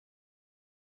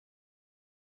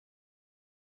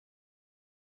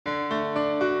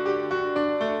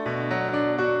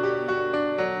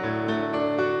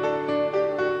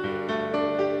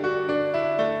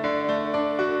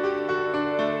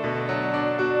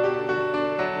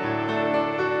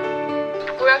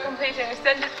are completing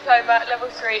Extended Diploma Level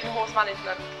 3 in Horse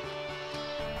Management.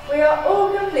 We are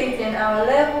all completing our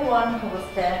Level 1 horse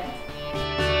test.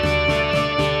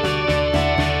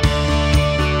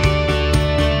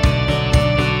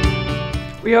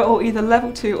 We are all either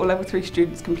Level 2 or Level 3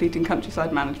 students completing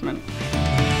Countryside Management.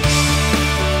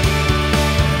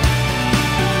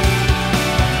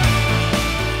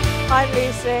 I'm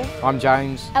Lucy. I'm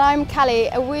James. And I'm Callie,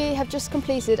 and we have just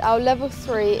completed our Level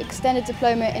 3 Extended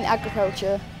Diploma in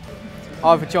Agriculture.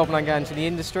 I have a job and I'm going to the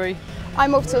industry.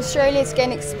 I'm off to Australia to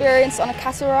gain experience on a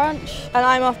cattle ranch. And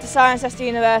I'm off to Cirencester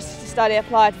University to study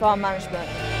Applied Farm Management.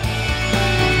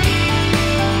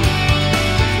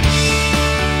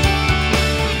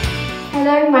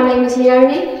 Hello, my name is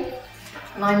Leonie.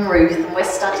 And I'm Ruth, and we're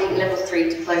studying Level 3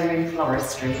 Diploma in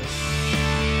Floristry.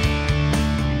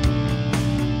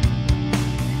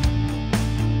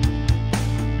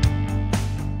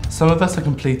 Some of us are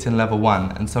completing Level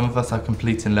 1 and some of us are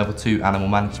completing Level 2 Animal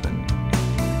Management.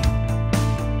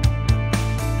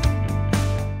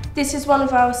 This is one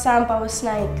of our sandboa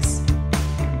snakes.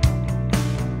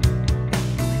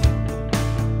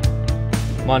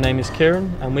 My name is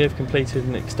Kieran and we have completed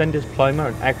an Extended Diploma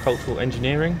in Agricultural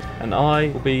Engineering, and I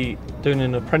will be doing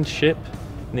an apprenticeship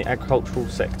in the agricultural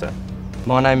sector.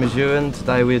 My name is Ewan.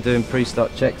 Today we're doing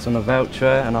pre-start checks on a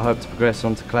voucher and I hope to progress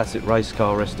on to classic race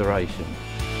car restoration.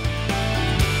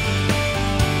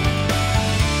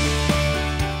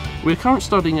 We're currently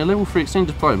studying a Level 3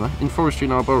 Extended Diploma in Forestry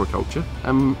and Arboriculture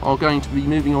and are going to be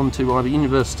moving on to either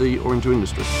university or into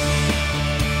industry.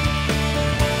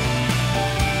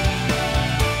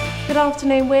 Good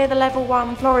afternoon, we're the Level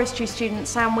 1 Floristry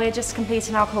students and we're just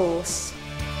completing our course.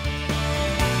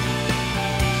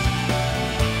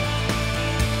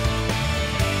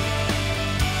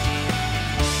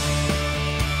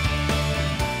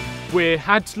 We're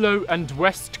Hadlow and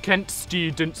West Kent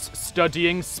students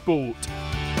studying sport.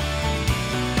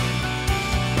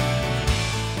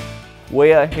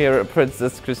 We are here at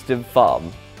Princess Christian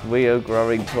Farm. We are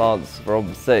growing plants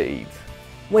from seed.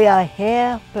 We are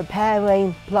here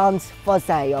preparing plants for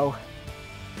sale.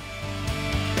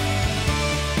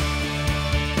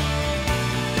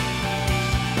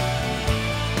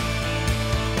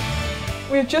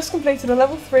 We have just completed a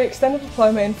Level 3 Extended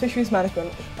Diploma in Fisheries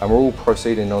Management. And we're all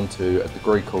proceeding on to a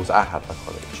degree course at Hadlow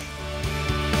College.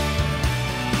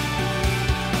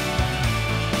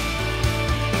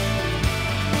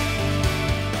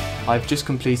 I've just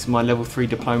completed my Level 3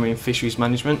 Diploma in Fisheries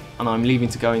Management and I'm leaving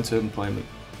to go into employment.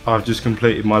 I've just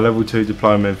completed my Level 2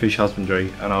 Diploma in Fish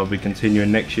Husbandry and I'll be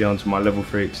continuing next year onto my Level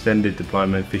 3 Extended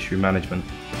Diploma in Fishery Management.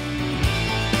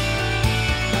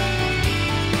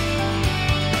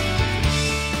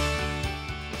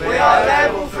 We are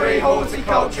Level 3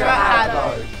 Horticulture at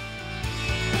Hadlow.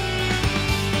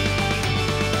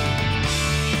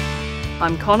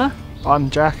 I'm Connor.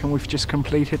 I'm Jack and we've just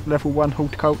completed Level 1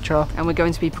 Horticulture. And we're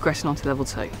going to be progressing on to Level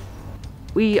 2.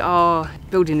 We are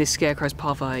building this scarecrow as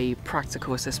part of a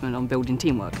practical assessment on building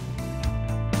teamwork.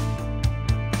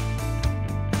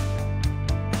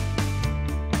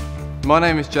 My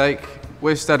name is Jake.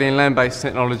 We're studying land-based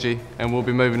technology and we'll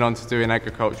be moving on to doing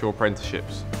agricultural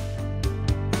apprenticeships.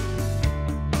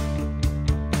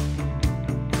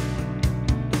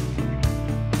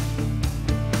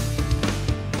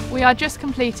 We are just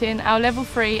completing our Level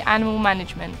 3 Animal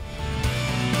Management.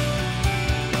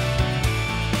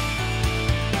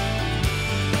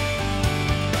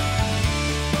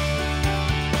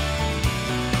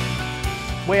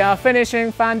 We are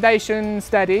finishing foundation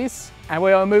studies and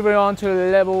we are moving on to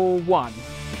Level 1.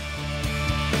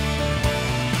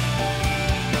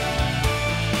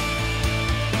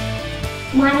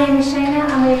 My name is Shayna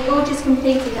and we've all just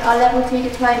completed our Level 2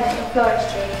 Diploma in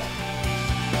Floristry.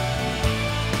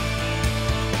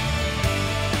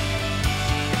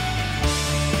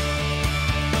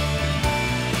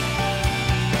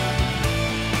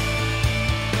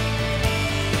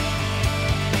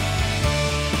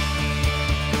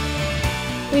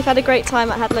 We've had a great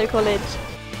time at Hadlow College.